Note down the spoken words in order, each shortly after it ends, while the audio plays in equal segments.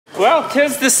Well,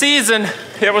 'tis the season.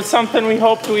 It was something we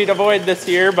hoped we'd avoid this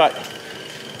year, but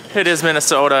it is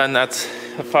Minnesota, and that's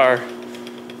a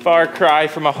far cry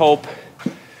from a hope.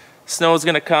 Snow's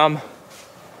gonna come,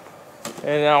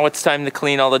 and now it's time to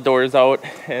clean all the doors out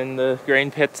and the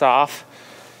grain pits off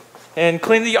and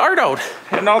clean the yard out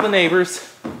and all the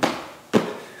neighbors.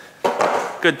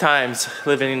 Good times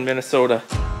living in Minnesota.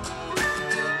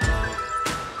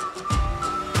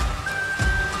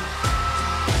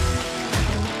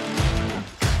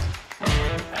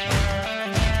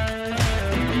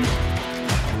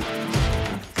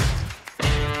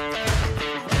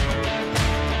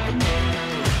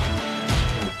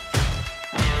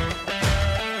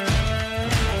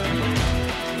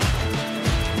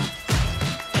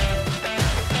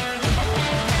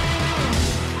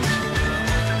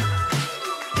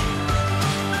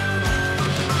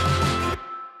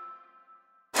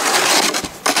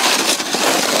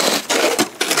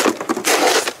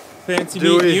 Fancy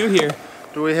meeting you here.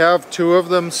 Do we have 2 of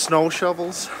them snow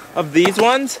shovels? Of these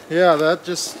ones? Yeah, that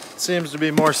just seems to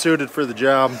be more suited for the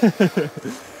job.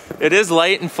 It is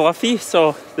light and fluffy,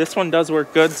 so this one does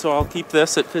work good, so I'll keep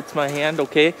this. It fits my hand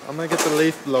okay. I'm gonna get the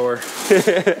leaf blower.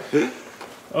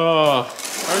 Oh,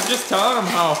 I was just telling them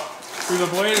how we've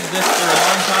avoided this for a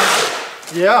long time.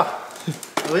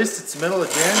 Yeah, at least it's the middle of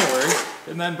January.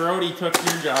 And then Brody took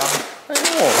your job. I know,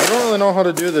 I don't really know how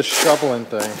to do this shoveling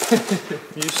thing.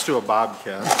 I'm used to a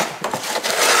bobcat.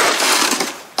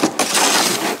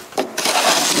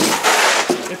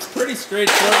 It's pretty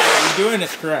straightforward. You're doing it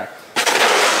correct.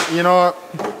 You know what?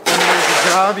 When there's a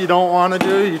job you don't want to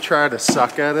do, you try to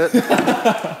suck at it.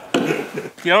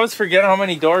 You always forget how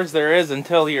many doors there is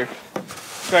until you're...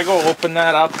 Should I go open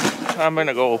that up? I'm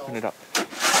gonna go open it up.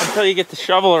 Until you get the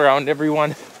shovel around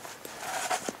everyone.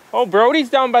 Oh, Brody's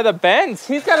down by the bends.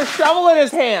 He's got a shovel in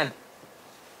his hand.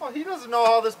 Well, he doesn't know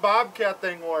how this bobcat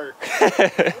thing works.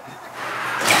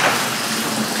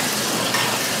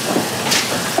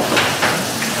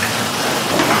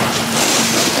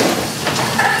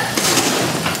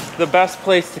 The best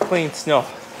place to clean snow.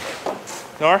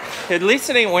 Nor, at least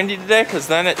it ain't windy today, because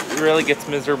then it really gets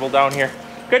miserable down here.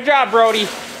 Good job, Brody.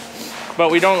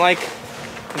 But we don't like,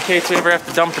 in case we ever have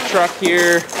to dump a truck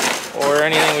here or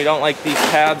anything, we don't like these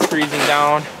pads freezing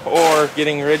down or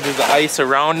getting ridges of ice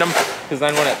around them, because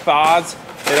then when it thaws,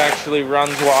 it actually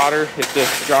runs water. If the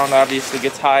ground obviously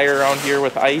gets higher around here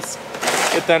with ice,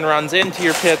 it then runs into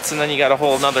your pits, and then you got a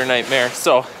whole nother nightmare.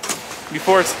 So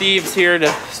before Steve's here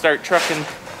to start trucking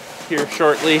here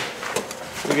shortly,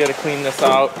 we got to clean this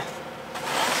out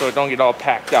so it don't get all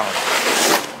packed down.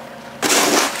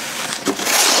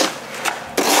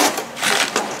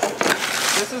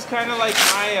 This is kind of like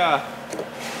my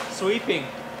sweeping.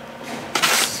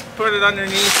 Put it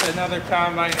underneath another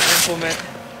combine implement.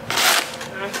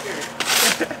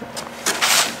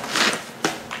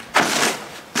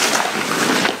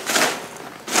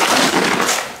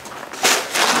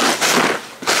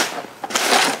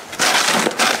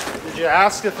 Did you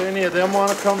ask if any of them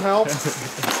want to come help?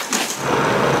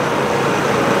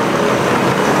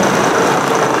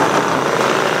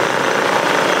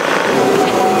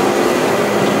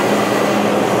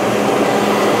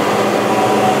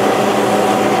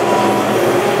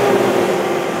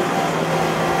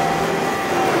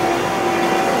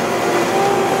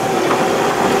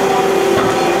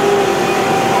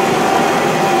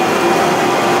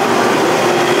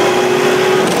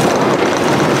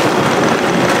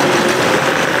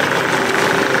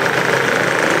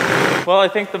 Well, I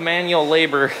think the manual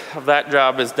labor of that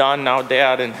job is done. Now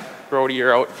Dad and Brody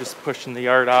are out just pushing the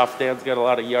yard off. Dad's got a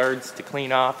lot of yards to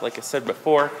clean off, like I said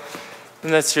before.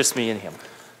 And that's just me and him.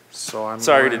 So I'm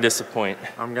sorry to disappoint.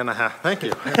 I'm gonna have, thank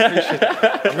you. I appreciate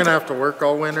it. I'm gonna have to work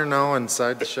all winter now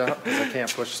inside the shop because I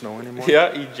can't push snow anymore.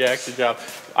 Yeah, you jacked the job.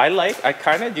 I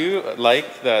kind of do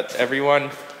like that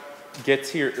everyone gets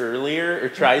here earlier or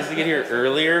tries to get here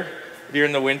earlier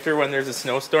during the winter when there's a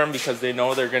snowstorm, because they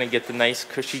know they're gonna get the nice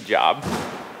cushy job.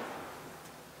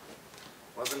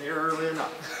 Wasn't here early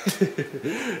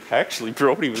enough. Actually,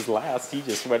 Brody was last. He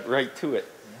just went right to it.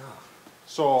 Yeah.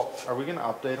 So, are we gonna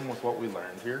update them with what we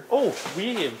learned here? Oh,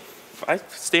 I'm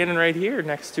standing right here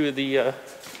next to the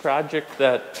project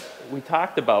that we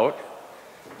talked about.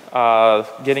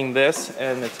 Getting this,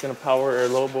 and it's gonna power our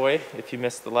low boy. If you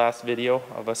missed the last video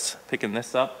of us picking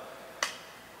this up.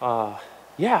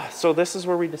 Yeah, so this is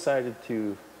where we decided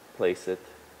to place it.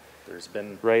 There's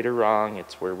been right or wrong,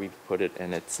 it's where we've put it,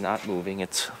 and it's not moving.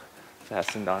 It's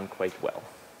fastened on quite well.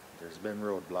 There's been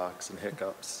roadblocks and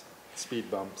hiccups,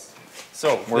 speed bumps.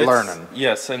 So we're learning.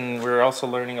 Yes, and we're also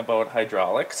learning about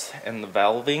hydraulics and the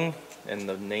valving and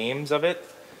the names of it.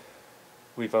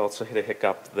 we've also hit a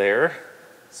hiccup there.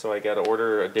 So I got to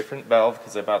order a different valve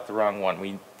because I bought the wrong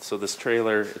one. So this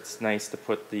trailer, it's nice to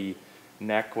put the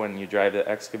neck when you drive the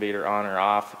excavator on or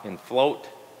off and float.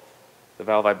 The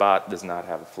valve I bought does not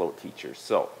have a float feature,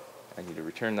 so I need to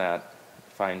return that,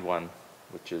 find one,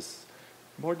 which is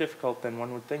more difficult than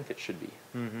one would think it should be.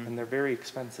 And they're very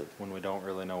expensive. When we don't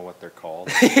really know what they're called.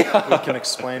 We can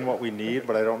explain what we need,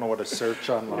 but I don't know what to search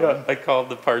online. Yeah, I called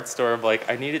the parts store. I'm like,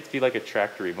 I need it to be like a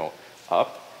tractor remote.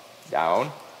 Up,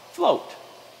 down, float.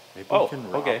 Maybe we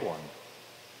can rob one.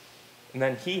 And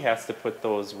then he has to put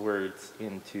those words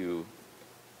into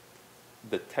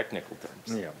the technical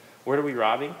terms. Yeah. What are we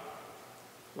robbing?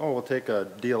 Oh, we'll take a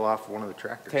deal off one of the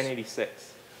tractors.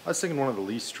 1086. I was thinking one of the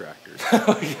lease tractors.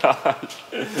 Oh gosh.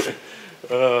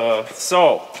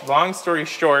 So, long story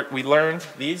short, we learned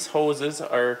these hoses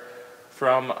are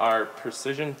from our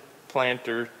precision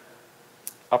planter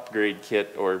upgrade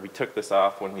kit, or we took this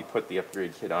off when we put the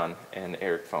upgrade kit on, and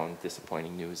Eric found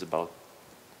disappointing news about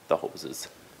the hoses.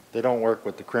 They don't work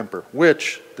with the crimper,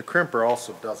 which the crimper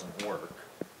also doesn't work.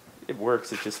 It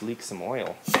works, it just leaks some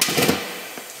oil.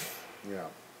 Yeah.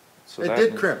 So it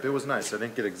did crimp. It was nice. I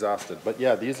didn't get exhausted. But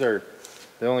yeah, they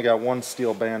only got one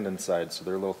steel band inside, so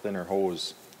they're a little thinner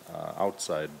hose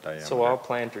outside diameter. So all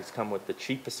planters come with the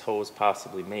cheapest hose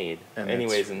possibly made, and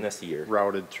anyways, in this year.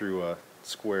 Routed through a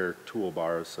square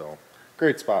toolbar, so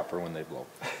great spot for when they blow.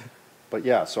 But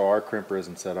yeah, so our crimper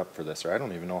isn't set up for this, or I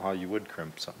don't even know how you would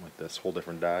crimp something like this. Whole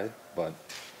different die, but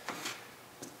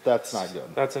that's not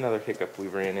good. That's another hiccup we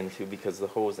ran into because the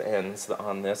hose ends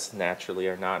on this naturally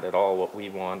are not at all what we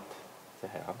want to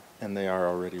have. And they are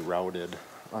already routed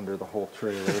under the whole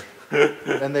trailer.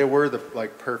 And they were the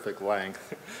perfect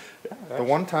length. Yeah, the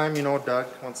one time, Doug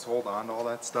wants to hold on to all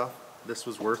that stuff, this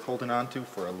was worth holding on to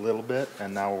for a little bit,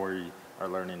 and now we are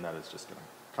learning that it's just going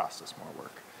to cost us more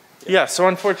work. Yeah, so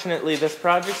unfortunately this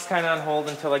project's kind of on hold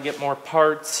until I get more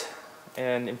parts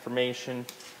and information.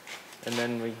 And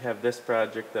then we have this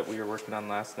project that we were working on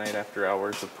last night after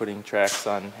hours of putting tracks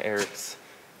on Eric's.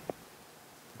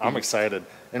 I'm excited.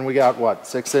 And we got, what,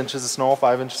 6 inches of snow,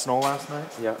 5 inches of snow last night?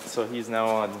 Yeah, so he's now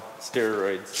on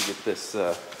steroids to get this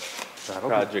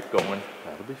project going.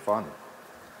 That'll be fun.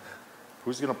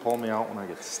 Who's going to pull me out when I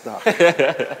get stuck?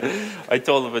 I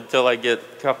told him until I get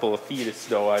a couple of feet of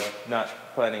snow, I'm not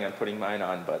planning on putting mine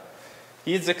on, but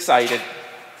he's excited,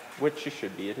 which you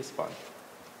should be. It is fun.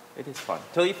 It is fun.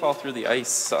 Until you fall through the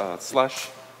ice slush.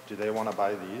 Do they want to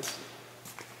buy these?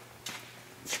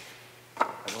 I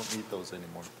don't need those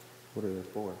anymore. What are they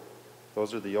for?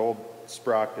 Those are the old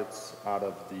sprockets out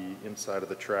of the inside of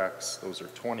the tracks. Those are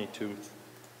 20 tooth.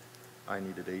 I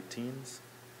needed 18s.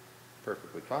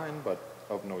 Perfectly fine, but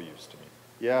of no use to me.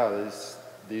 Yeah,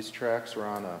 these tracks were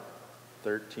on a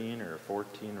 13 or a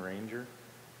 14 Ranger,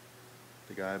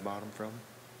 the guy I bought them from.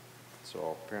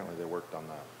 So apparently they worked on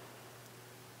that.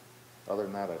 Other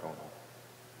than that, I don't know.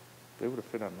 They would have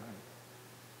fit on mine.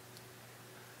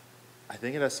 I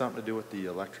think it has something to do with the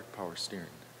electric power steering.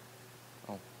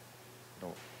 Oh.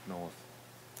 Don't know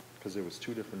if, because it was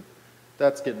two different,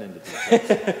 that's getting into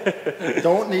details.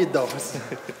 Don't need those.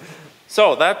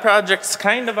 So that project's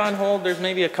kind of on hold. There's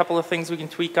maybe a couple of things we can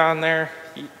tweak on there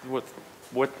with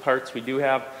what parts we do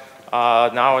have.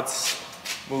 Now it's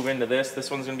move into this. This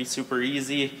one's gonna be super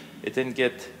easy. It didn't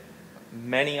get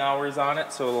many hours on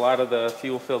it, so a lot of the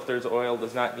fuel filters, oil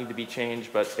does not need to be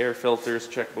changed, but air filters,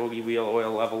 check bogey wheel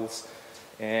oil levels.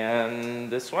 And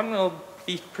this one will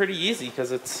be pretty easy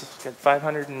because it's got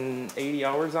 580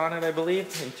 hours on it, I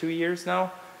believe, in 2 years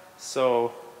now.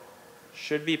 So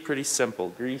should be pretty simple.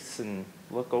 Grease and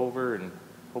look over, and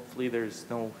hopefully there's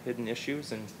no hidden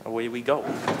issues, and away we go.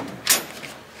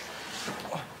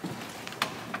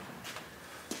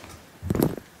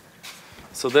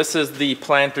 So this is the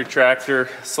planter tractor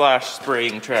slash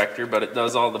spraying tractor, but it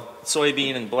does all the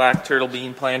soybean and black turtle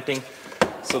bean planting.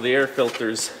 So the air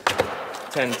filters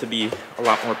tend to be a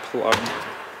lot more plugged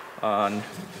on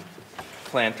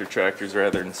planter tractors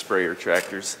rather than sprayer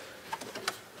tractors.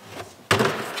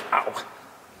 Ow.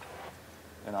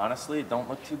 And honestly, it don't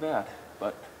look too bad,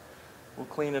 but we'll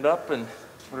clean it up and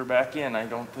put her back in. I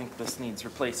don't think this needs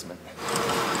replacement.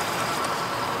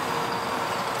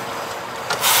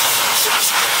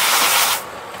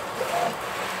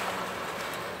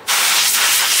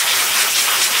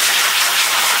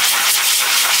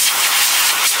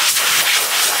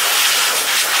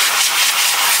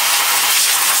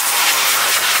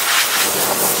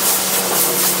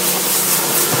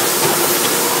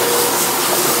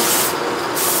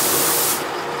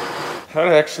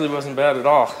 That actually wasn't bad at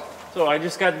all. So I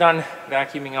just got done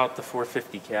vacuuming out the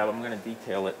 450 cab. I'm going to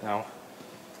detail it now.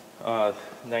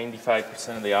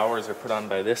 95% of the hours are put on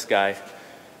by this guy,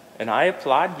 and I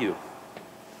applaud you.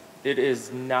 It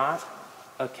is not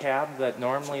a cab that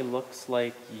normally looks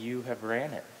like you have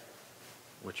ran it.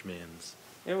 Which means?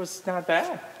 It was not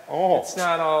bad. Oh. It's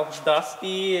not all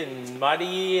dusty and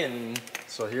muddy and...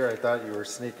 So here I thought you were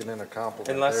sneaking in a compliment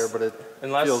Unless- there, but it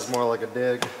feels more like a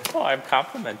dig. Oh, I'm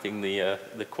complimenting the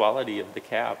quality of the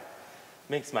cab.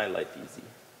 Makes my life easy.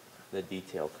 The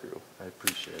detail crew. I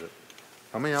appreciate it.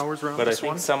 How many hours were on But I this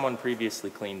think one? someone previously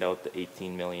cleaned out the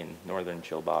 18 million Northern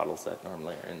Chill bottles that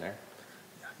normally are in there.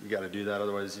 You got to do that,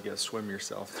 otherwise you got to swim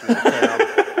yourself through the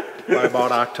cab. By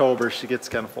about October, she gets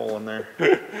kind of full in there.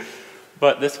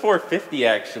 But this 450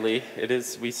 actually, it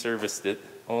is. We serviced it.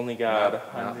 Only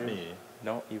got Not me.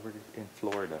 No, you were in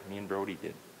Florida. Me and Brody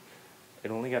did.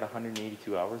 It only got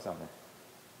 182 hours on it.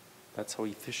 That's how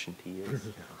efficient he is.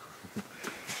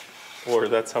 Or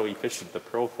that's how efficient the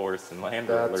Pro Force and Land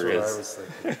That's Roller what is. I was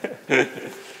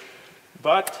thinking.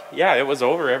 But yeah, it was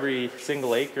over every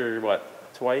single acre,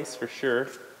 what, twice for sure.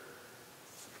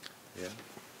 Yeah.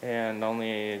 And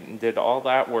only did all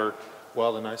that work.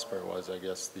 Well, the nice part was, I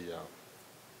guess, the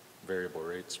variable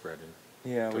rate spreading.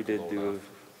 Yeah, we Took the did load off.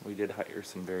 we did hire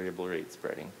some variable rate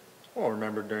spreading. Well,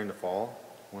 remember during the fall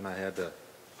when I had to,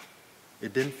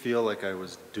 it didn't feel like I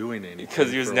was doing anything.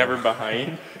 Because he was for a never while.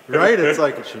 behind. Right? It's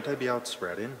like, shouldn't I be out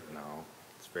spreading? No,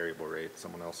 it's variable rate.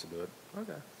 Someone else will do it.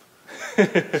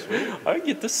 Okay. I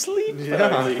get to sleep Yeah.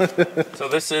 finally. So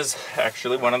this is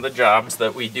actually one of the jobs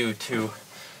that we do to,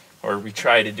 or we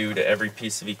try to do to every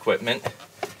piece of equipment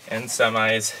and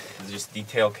semis, is just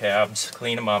detail cabs,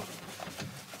 clean them up,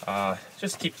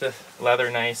 just keep the leather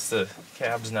nice, the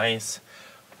cabs nice,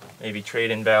 maybe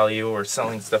trade in value or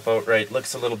selling stuff outright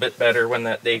looks a little bit better when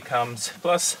that day comes.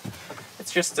 Plus,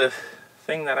 it's just a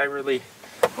thing that I really,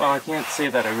 well, I can't say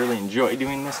that I really enjoy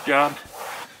doing this job,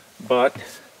 but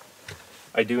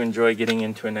I do enjoy getting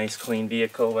into a nice clean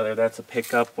vehicle, whether that's a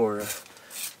pickup or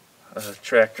a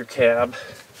tractor cab,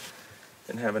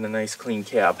 and having a nice clean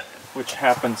cab, which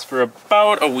happens for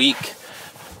about a week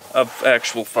of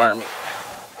actual farming.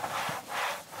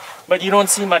 But you don't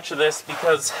see much of this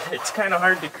because it's kind of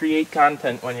hard to create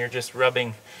content when you're just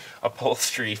rubbing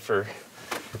upholstery for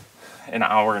an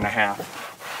hour and a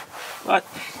half. But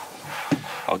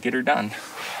I'll get her done.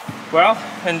 Well,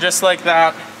 and just like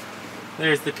that,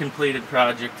 there's the completed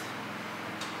project.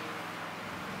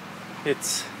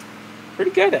 It's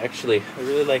pretty good actually. I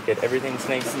really like it. Everything's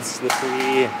nice and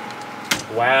slippery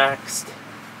and waxed.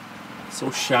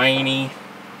 So shiny.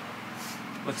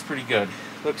 Looks pretty good.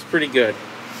 Looks pretty good.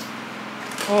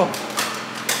 Oh,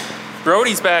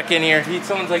 Brody's back in here. He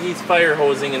sounds like he's fire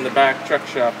hosing in the back truck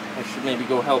shop. I should maybe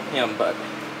go help him, but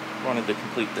I wanted to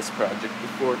complete this project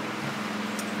before.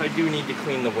 I do need to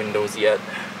clean the windows yet.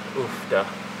 Oof,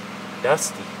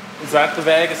 dusty. Is that the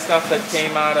bag of stuff that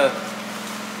came out of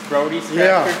Brody's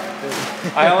tractor?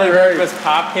 Yeah. I only heard was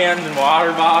pop cans and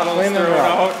water bottles Clean them thrown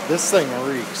out. out. This thing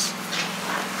reeks.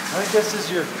 I think this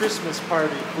is your Christmas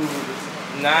party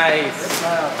food. Nice.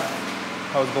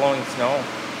 How's blowing snow?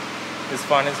 As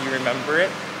fun as you remember it?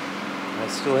 I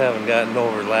still haven't gotten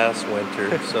over last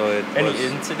winter, so it Any was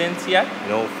incidents yet?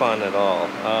 no fun at all.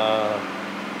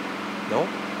 Nope.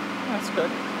 That's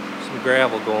good. Some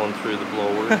gravel going through the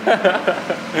blower.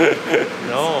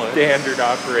 No, Standard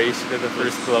operation of the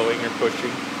first blowing or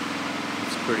pushing.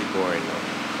 it's pretty boring though.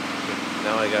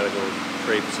 Now I gotta go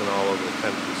traipsing all over the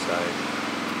countryside.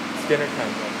 It's dinner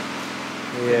time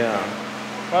though. Yeah.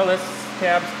 Well, this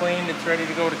cab's cleaned. It's ready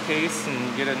to go to case and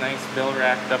get a nice bill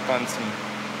racked up on some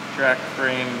track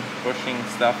frame bushing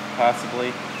stuff,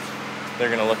 possibly. They're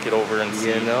gonna look it over and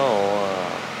see. You know,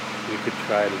 we could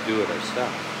try to do it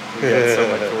ourselves. We got so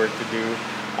much work to do.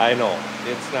 I know.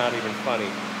 It's not even funny.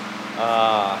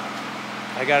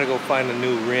 I gotta go find a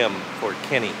new rim for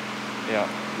Kenny. Yeah.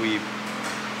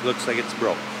 Looks like it's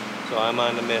broke. So I'm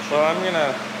on the mission. Well, I'm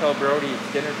gonna tell Brody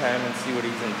it's dinner time and see what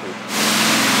he's into.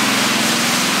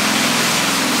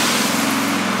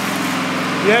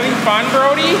 You having fun,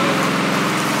 Brody?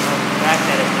 Back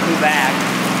that it flew back.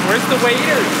 Where's the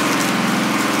waiter?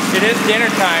 It is dinner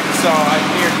time, so I'm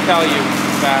here to tell you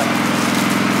that.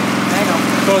 I know.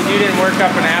 Suppose you didn't work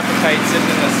up an appetite sitting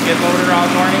in the skid loader all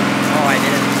morning? Oh, I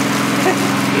didn't.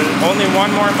 Only one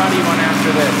more muddy one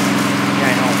after this. Yeah,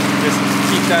 I know. Just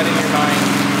keep that in your mind.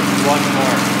 One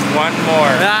more. One more.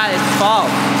 Ah, it's fall.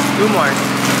 2 more.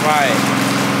 Why?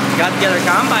 Got the other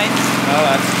combine. Oh,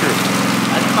 that's true.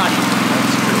 That's funny.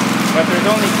 That's true. But there's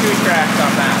only 2 tracks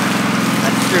on that.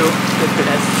 That's true.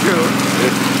 That's true.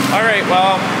 All right,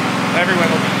 well, everyone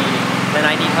will be eating. Then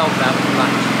I need help after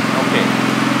lunch. Okay.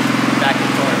 Back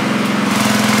and forth.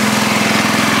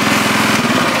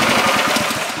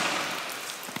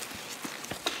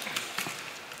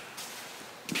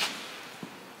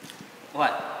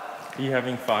 What? Are you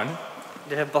having fun?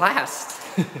 Did a blast.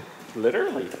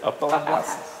 Literally, a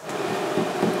blast.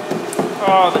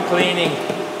 Oh, the cleaning.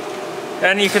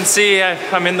 And you can see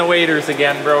I'm in the waders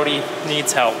again. Brody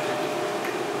needs help.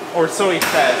 Or so he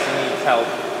says he needs help.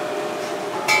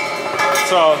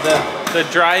 So the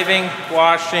driving,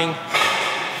 washing,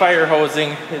 fire hosing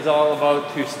is all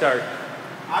about to start.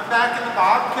 I'm back in the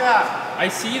Bobcat. I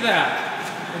see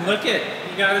that. And look it,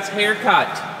 he got his hair cut.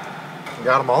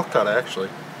 Got them all cut, actually.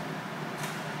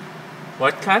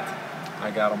 What cut? I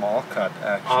got them all cut,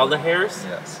 actually. All the hairs?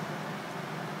 Yes.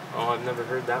 Oh, I've never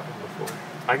heard that one before.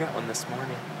 I got one this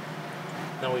morning.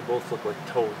 Now we both look like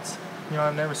toads. You know,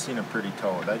 I've never seen a pretty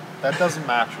toad. That doesn't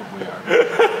match what we are.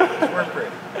 We're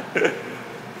pretty.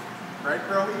 Right,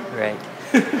 Brody? Right.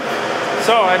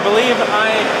 So I believe I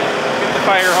get the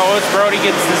fire hose, Brody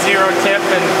gets the 0 tip,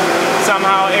 and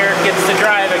somehow Eric gets to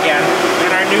drive again.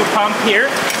 And our new pump here.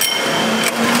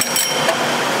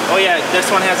 Oh yeah, this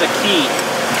one has a key.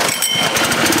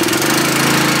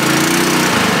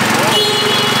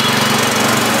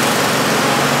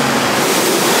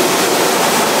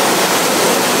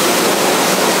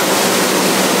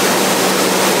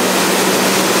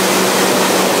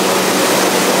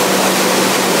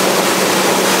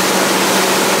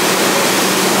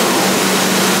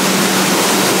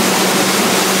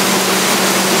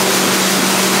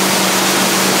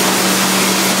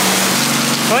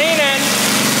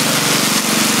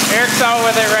 Eric's out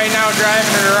with it right now,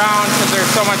 driving it around because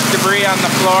there's so much debris on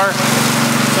the floor.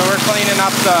 So we're cleaning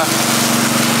up the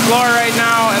floor right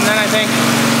now, and then I think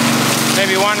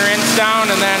maybe one rinse down,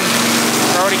 and then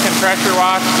Brody can pressure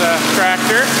wash the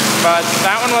tractor. But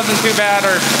that one wasn't too bad,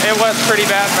 or it was pretty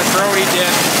bad, but Brody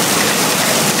did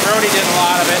a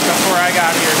lot of it before I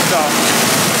got here, so.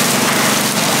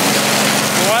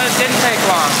 Well, it didn't take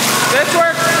long. This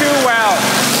works too well,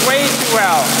 way too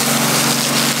well.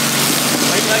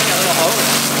 Like a little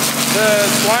hose. The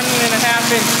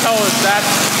 1.5-inch hose,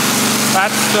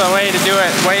 that's the way to do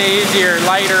it. Way easier,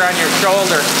 lighter on your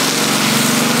shoulder.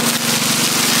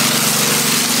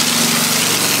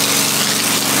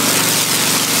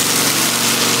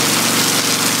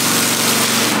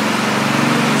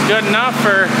 It's good enough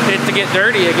for it to get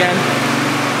dirty again.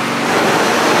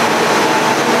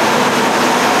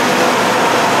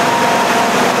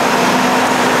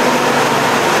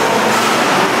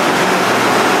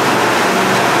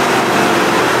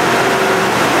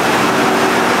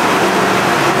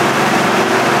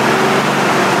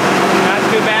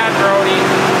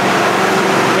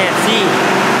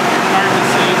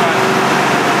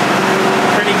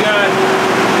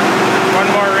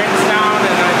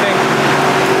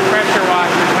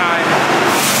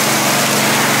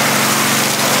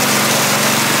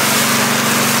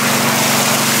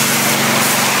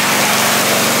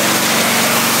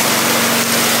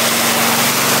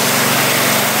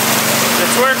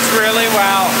 Works really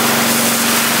well.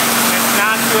 It's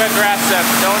not too aggressive.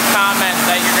 Don't comment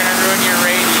that you're going to ruin your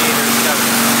radiator stuff.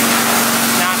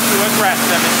 It's not too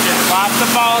aggressive. It's just lots of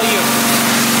volume.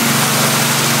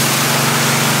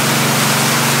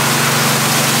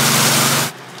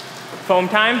 Foam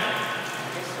time?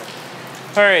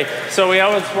 Alright, so we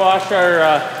always wash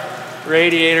our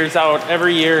radiators out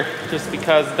every year just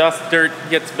because dust, dirt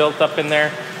gets built up in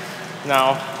there.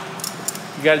 Now,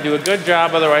 you got to do a good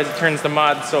job, otherwise it turns to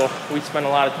mud. So we spent a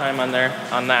lot of time on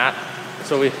that.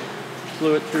 So we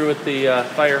flew it through with the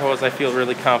fire hose. I feel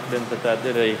really confident that that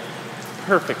did a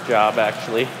perfect job,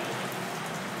 actually.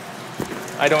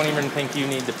 I don't even think you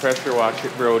need to pressure wash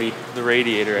it, Brody, the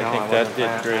radiator. I think that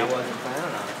did great. I wasn't planning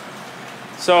on it.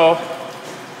 So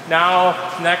now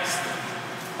next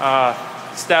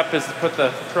step is to put the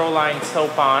Proline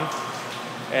soap on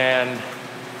and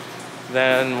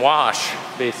then wash,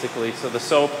 basically. So the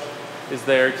soap is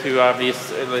there to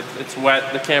obviously, it's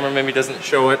wet. The camera maybe doesn't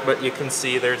show it, but you can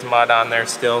see there's mud on there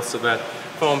still, so that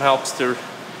foam helps to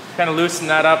kind of loosen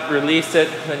that up, release it,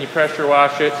 then you pressure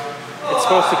wash it. It's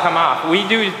supposed to come off. We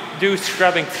do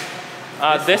scrubbing.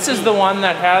 This is the one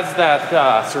that has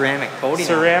that ceramic coating.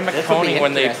 Ceramic coating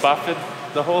when they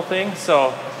buffed the whole thing,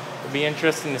 so it'll be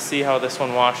interesting to see how this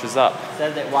one washes up. It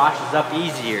says it washes up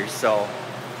easier, so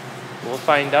we'll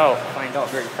find out. Find out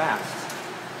very fast.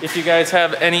 If you guys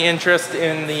have any interest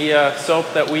in the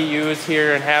soap that we use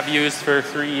here and have used for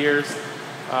 3 years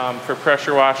for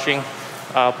pressure washing,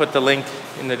 I'll put the link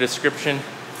in the description.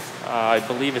 I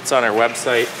believe it's on our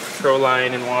website,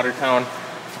 Proline in Watertown.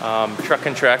 Truck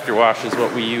and tractor wash is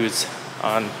what we use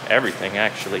on everything,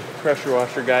 actually. Pressure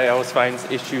washer guy always finds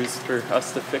issues for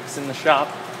us to fix in the shop.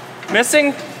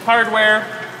 Missing hardware,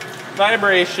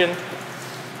 vibration,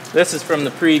 This is from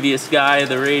the previous guy.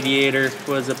 The radiator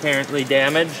was apparently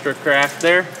damaged or cracked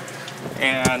there.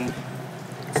 And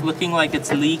it's looking like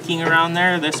it's leaking around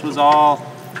there. This was all,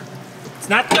 it's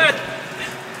not good.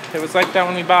 It was like that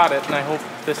when we bought it, and I hope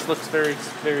this looks very,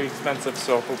 very expensive,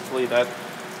 so hopefully that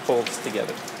holds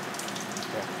together.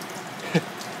 Yeah.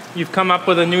 You've come up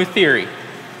with a new theory.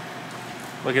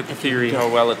 Look at the theory,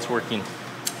 how well it's working.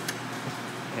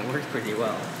 It works pretty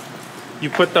well. You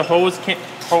put the hose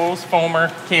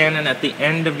foamer cannon at the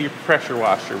end of your pressure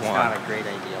washer It's wand. not a great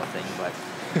ideal thing, but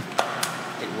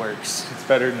it works. It's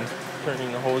better than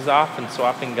turning the hose off and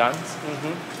swapping guns.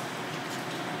 Mm-hmm.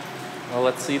 Well,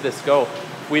 let's see this go.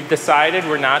 We've decided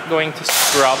we're not going to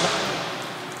scrub,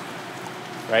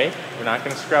 right? We're not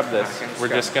going to scrub this. We're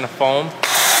just going to foam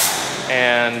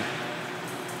and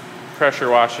pressure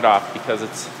wash it off because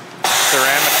it's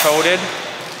ceramic coated,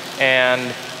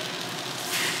 and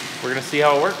we're going to see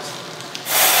how it works.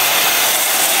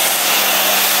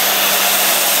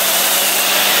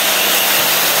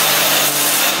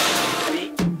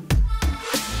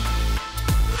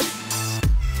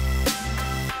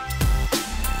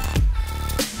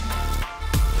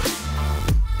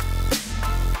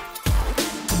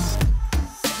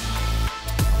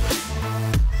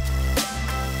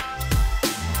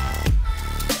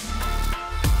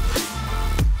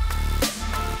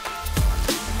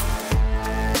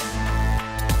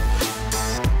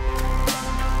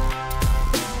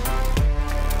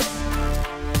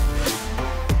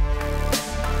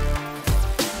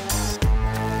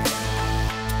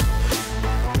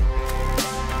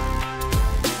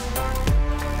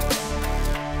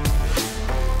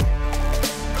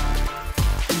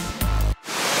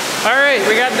 All right,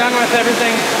 we got done with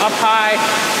everything up high.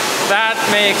 That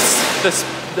makes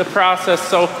the process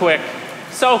so quick.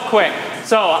 So quick.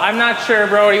 So I'm not sure,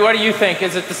 Brody, what do you think?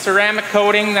 Is it the ceramic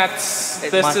coating this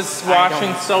is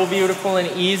washing so beautiful and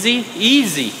easy?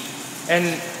 Easy.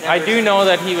 And I do know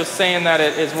that he was saying that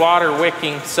it is water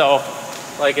wicking, so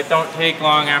like it don't take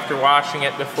long after washing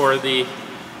it before the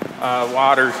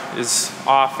water is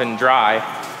off and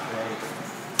dry.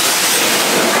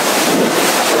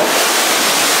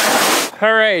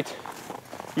 All right,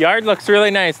 yard looks really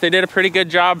nice. They did a pretty good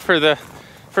job for the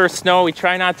first snow. We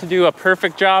try not to do a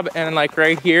perfect job, and like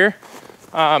right here,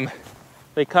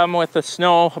 they come with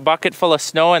a bucket full of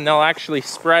snow, and they'll actually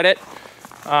spread it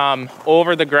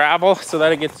over the gravel so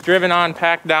that it gets driven on,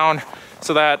 packed down,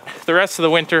 so that the rest of the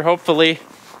winter, hopefully,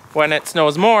 when it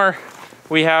snows more,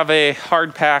 we have a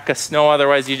hard pack of snow.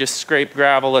 Otherwise, you just scrape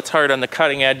gravel. It's hard on the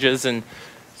cutting edges, and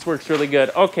this works really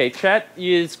good. Okay, Chet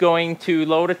is going to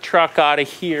load a truck out of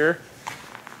here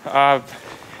and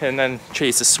then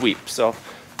chase a sweep, so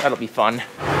that'll be fun.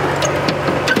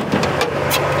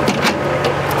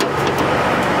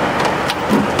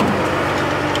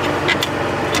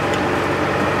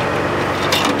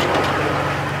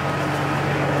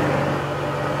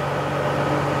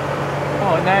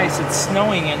 Oh, nice, it's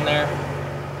snowing in there.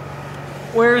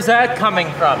 Where's that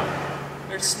coming from?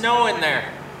 There's snow in there.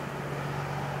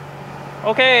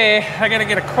 Okay, I gotta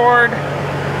get a cord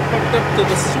hooked up to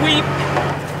the sweep.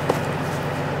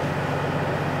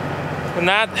 And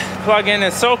that plug-in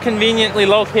is so conveniently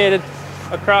located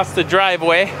across the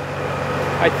driveway.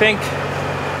 I think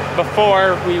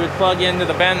before we would plug into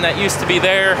the bin that used to be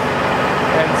there,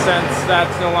 and since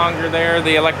that's no longer there,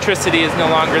 the electricity is no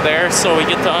longer there, so we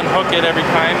get to unhook it every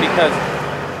time because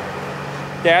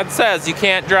Dad says you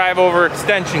can't drive over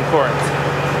extension cords.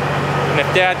 And if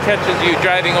Dad catches you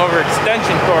driving over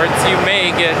extension cords, you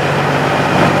may get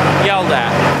yelled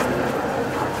at.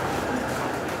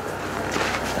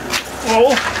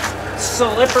 Oh,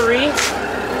 slippery.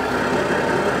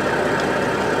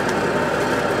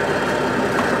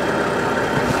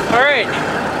 All right,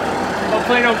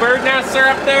 hopefully no bird nests are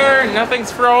up there, nothing's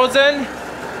frozen.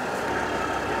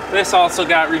 This also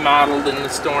got remodeled in the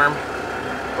storm.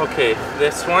 Okay,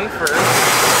 this one first,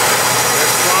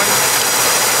 this one.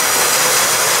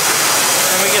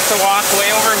 We get to walk way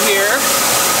over here.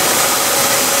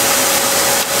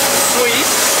 Sweet.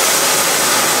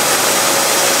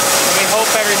 And we hope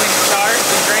everything starts.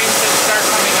 The drain should start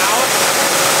coming out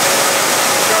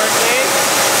shortly.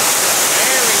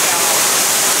 There we go.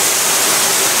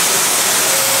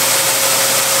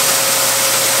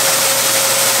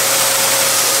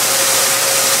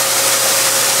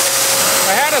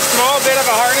 I had a small bit of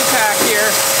a heart attack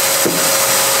here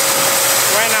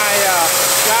when I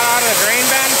got out of the drain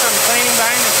bend from cleaning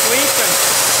behind the sweep, and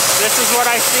this is what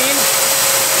I seen.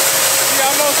 She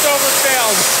almost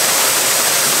overfilled.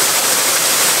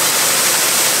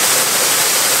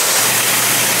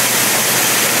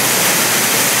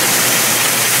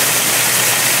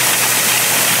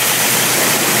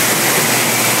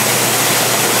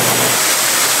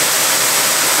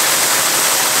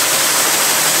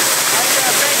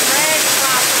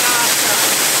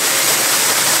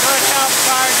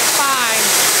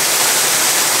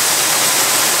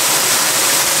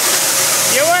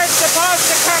 You weren't supposed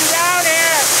to come down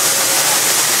here.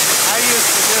 I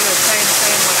used to do the same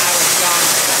thing when I was young.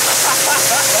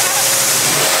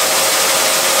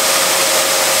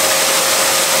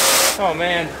 Oh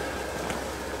man,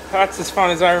 that's as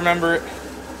fun as I remember it.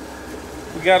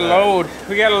 We got a load.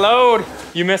 We got a load.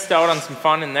 You missed out on some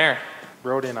fun in there.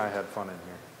 Brody and I had fun in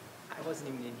here. I wasn't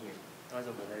even in here. I was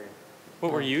over there.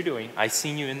 What were you doing? I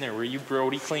seen you in there. Were you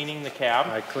Brody cleaning the cab?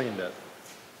 I cleaned it.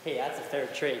 Hey, that's a fair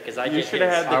trade because I You get should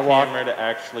have his. had the camera to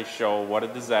actually show what a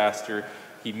disaster.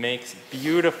 He makes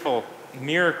beautiful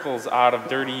miracles out of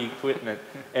dirty equipment,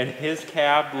 and his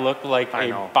cab looked like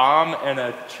a bomb and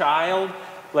a child,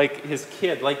 like his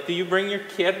kid. Like, do you bring your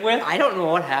kid with? I don't know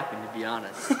what happened, to be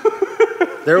honest.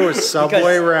 There was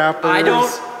Subway wrappers. I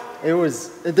don't. It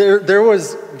was there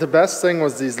was the best thing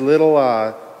was these little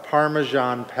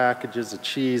Parmesan packages of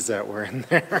cheese that were in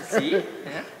there. See?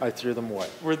 Yeah. I threw them away.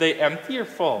 Were they empty or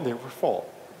full? They were full.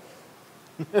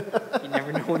 You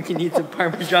never know when you need some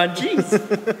Parmesan cheese.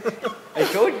 I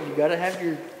told you, you gotta have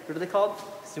your, what are they called?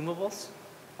 Consumables?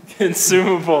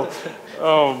 Consumable.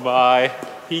 Oh my.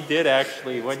 He did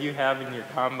actually. What do you have in your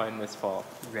combine this fall?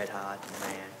 Red Hot and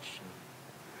ranch.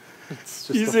 It's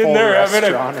just He's a in full there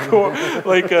having restaurant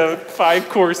like a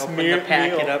 5-course Open meal. the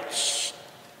packet up.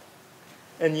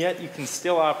 And yet you can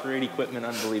still operate equipment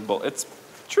unbelievable. It's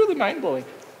truly mind-blowing.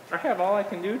 I have all I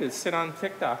can do to sit on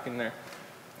TikTok in there.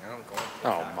 I don't go.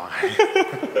 Oh my.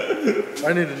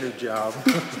 I need a new job.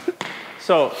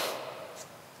 So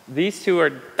these two are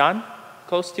done,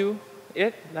 close to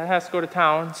it. That has to go to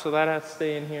town, so that has to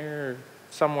stay in here or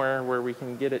somewhere where we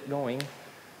can get it going.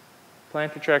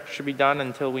 Planter tractor should be done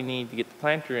until we need to get the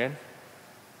planter in.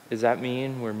 Does that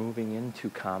mean we're moving into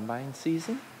combine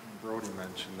season? Brody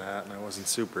mentioned that, and I wasn't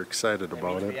super excited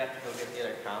about We it. have to go get the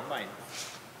other combine.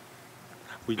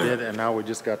 We did, and now we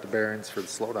just got the bearings for the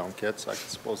slowdown kit, so I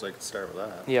suppose I could start with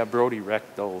that. Yeah, Brody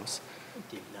wrecked those. I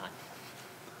did not.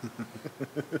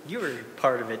 You were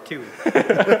part of it too.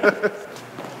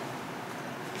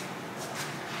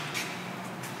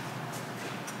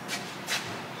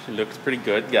 She looks pretty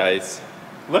good, guys.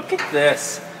 Look at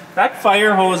this. That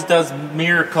fire hose does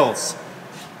miracles.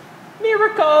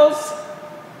 Miracles!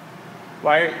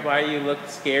 Why you look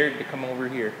scared to come over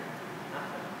here?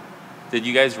 Did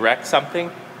you guys wreck something?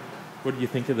 What do you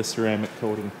think of the ceramic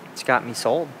coating? It's got me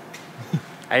sold.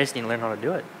 I just need to learn how to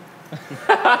do it.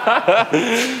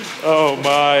 Oh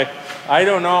my. I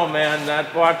don't know, man.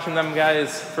 That watching them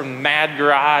guys from Mad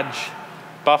Garage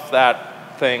buff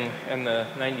that thing in the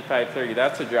 9530,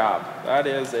 that's a job. That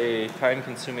is a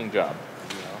time-consuming job.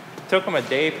 It took them a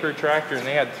day per tractor, and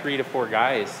they had 3 to 4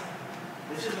 guys.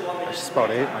 I just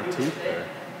about ate my teeth there.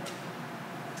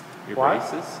 Your What?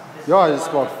 braces? Yo, I just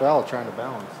about fell trying to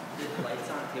balance. Did the lights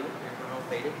on too? Everyone all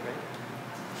faded,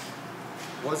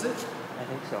 right? Was it? I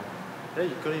think so. Yeah,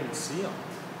 you couldn't even see them.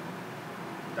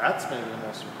 That's maybe the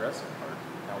most impressive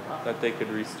part. That they could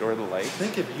restore the light.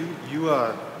 Think if you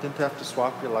didn't have to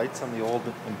swap your lights on the old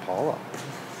Impala.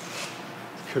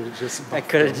 Could have just. I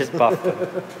could have just buffed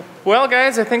them. Well,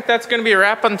 guys, I think that's going to be a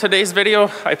wrap on today's video.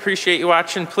 I appreciate you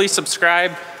watching. Please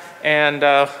subscribe, and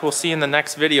we'll see you in the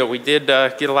next video. We did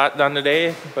get a lot done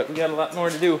today, but we got a lot more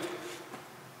to do.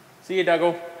 See you,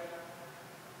 Duggo.